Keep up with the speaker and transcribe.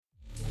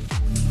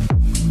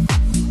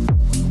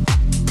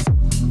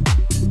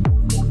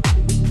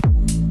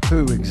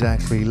Who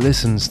exactly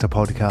listens to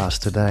podcasts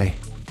today?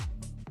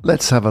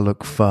 Let's have a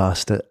look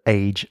first at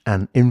age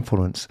and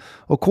influence.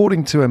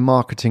 According to a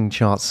Marketing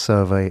Charts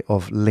survey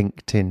of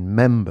LinkedIn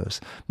members,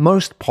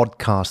 most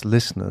podcast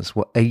listeners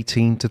were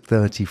 18 to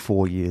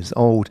 34 years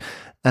old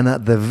and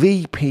at the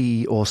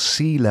VP or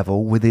C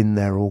level within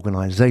their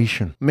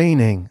organization,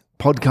 meaning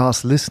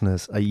podcast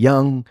listeners are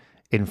young,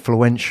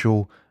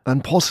 influential,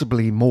 and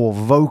possibly more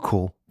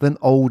vocal than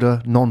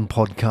older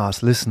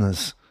non-podcast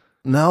listeners.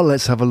 Now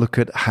let's have a look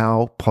at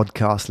how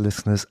podcast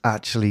listeners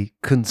actually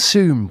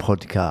consume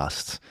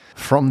podcasts.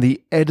 From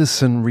the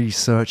Edison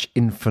Research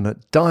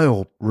Infinite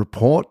Dial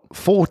report,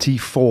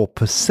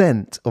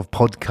 44% of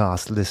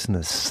podcast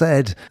listeners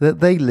said that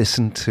they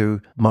listened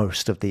to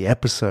most of the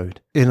episode.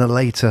 In a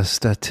later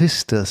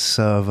Statista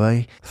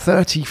survey,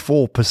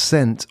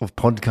 34% of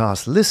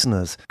podcast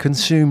listeners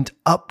consumed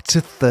up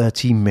to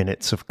 30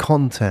 minutes of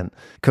content,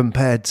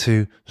 compared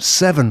to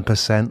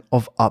 7%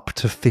 of up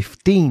to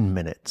 15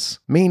 minutes,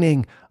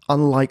 meaning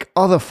unlike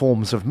other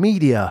forms of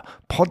media,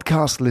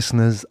 podcast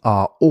listeners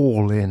are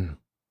all in.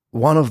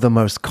 One of the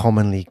most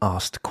commonly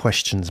asked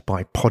questions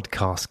by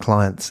podcast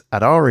clients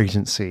at our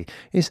agency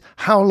is,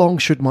 how long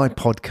should my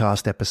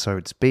podcast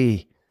episodes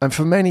be? And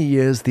for many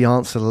years, the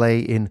answer lay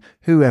in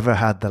whoever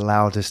had the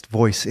loudest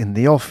voice in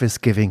the office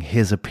giving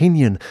his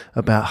opinion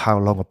about how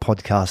long a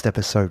podcast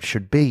episode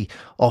should be.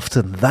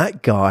 Often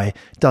that guy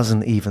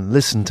doesn't even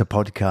listen to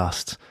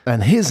podcasts,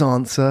 and his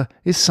answer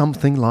is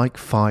something like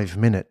 5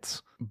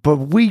 minutes. But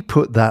we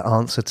put that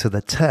answer to the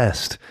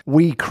test.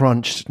 We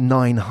crunched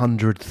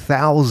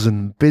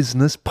 900,000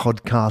 business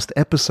podcast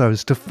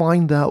episodes to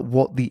find out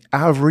what the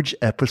average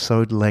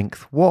episode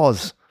length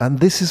was. And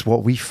this is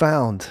what we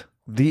found.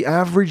 The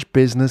average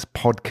business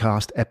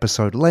podcast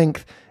episode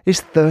length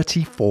is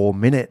 34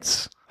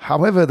 minutes.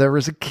 However, there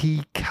is a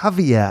key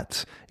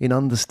caveat in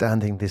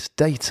understanding this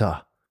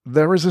data.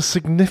 There is a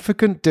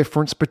significant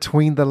difference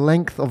between the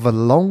length of a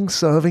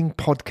long-serving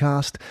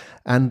podcast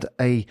and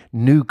a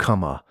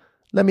newcomer.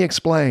 Let me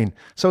explain.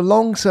 So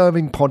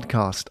long-serving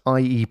podcasts,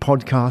 i.e.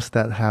 podcasts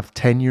that have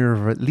tenure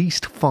of at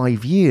least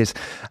 5 years,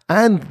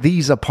 and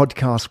these are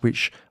podcasts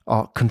which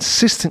are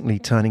consistently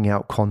turning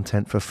out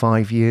content for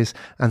 5 years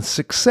and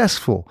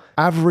successful,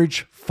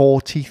 average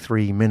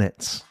 43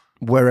 minutes.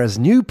 Whereas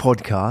new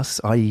podcasts,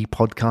 i.e.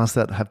 podcasts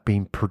that have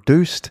been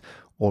produced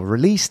or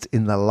released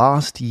in the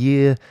last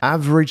year,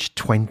 average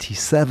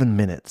 27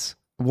 minutes.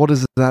 What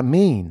does that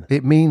mean?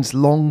 It means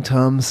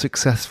long-term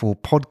successful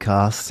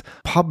podcasts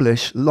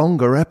publish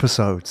longer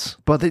episodes.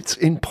 But it's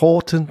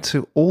important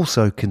to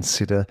also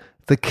consider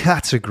the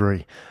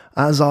category.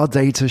 As our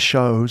data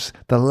shows,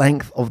 the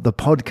length of the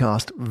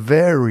podcast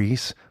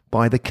varies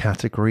by the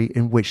category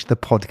in which the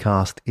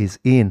podcast is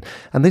in.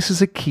 And this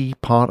is a key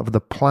part of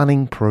the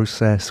planning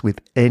process with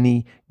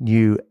any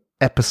new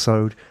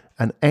episode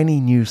and any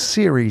new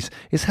series,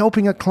 is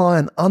helping a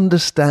client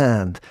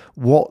understand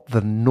what the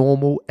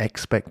normal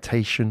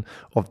expectation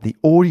of the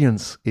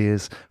audience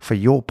is for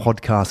your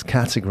podcast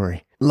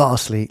category.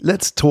 Lastly,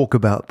 let's talk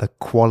about the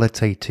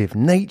qualitative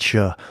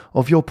nature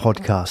of your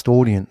podcast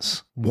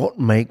audience. What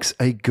makes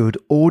a good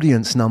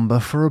audience number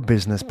for a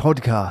business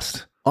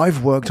podcast?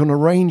 I've worked on a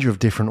range of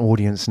different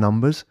audience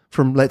numbers,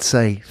 from let's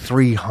say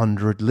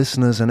 300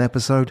 listeners an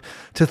episode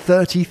to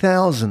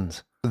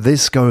 30,000.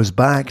 This goes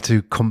back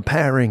to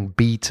comparing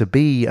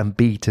B2B and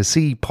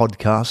B2C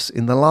podcasts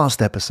in the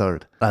last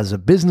episode. As a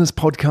business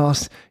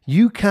podcast,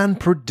 you can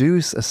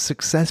produce a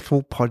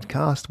successful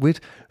podcast with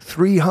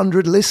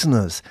 300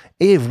 listeners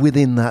if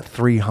within that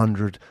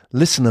 300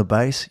 listener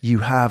base you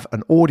have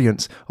an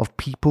audience of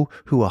people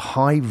who are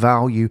high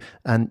value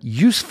and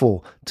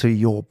useful to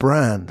your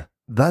brand.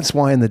 That's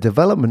why in the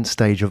development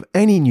stage of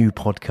any new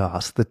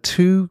podcast, the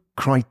two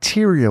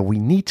criteria we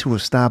need to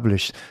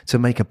establish to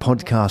make a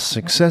podcast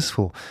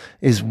successful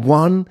is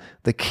 1,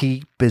 the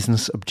key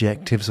business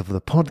objectives of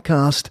the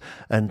podcast,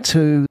 and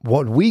 2,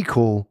 what we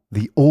call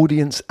the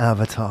audience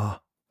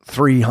avatar.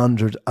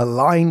 300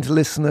 aligned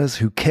listeners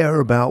who care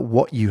about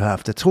what you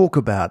have to talk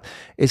about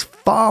is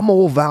far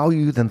more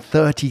value than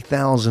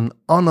 30,000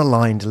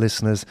 unaligned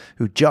listeners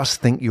who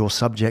just think your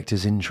subject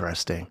is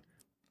interesting.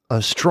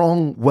 A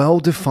strong,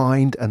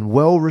 well-defined and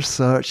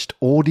well-researched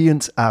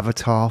audience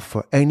avatar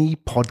for any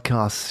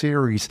podcast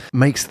series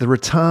makes the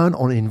return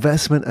on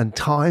investment and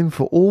time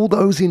for all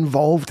those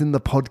involved in the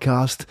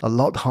podcast a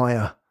lot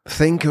higher.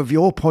 Think of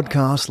your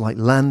podcast like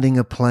landing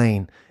a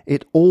plane.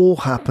 It all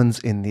happens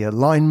in the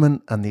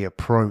alignment and the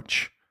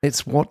approach.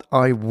 It's what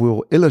I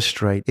will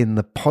illustrate in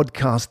the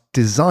podcast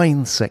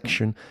design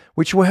section,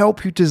 which will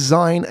help you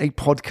design a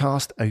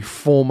podcast, a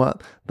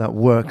format that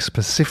works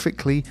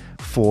specifically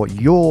for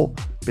your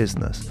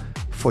business,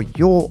 for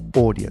your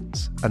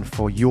audience, and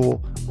for your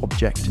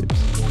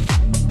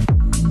objectives.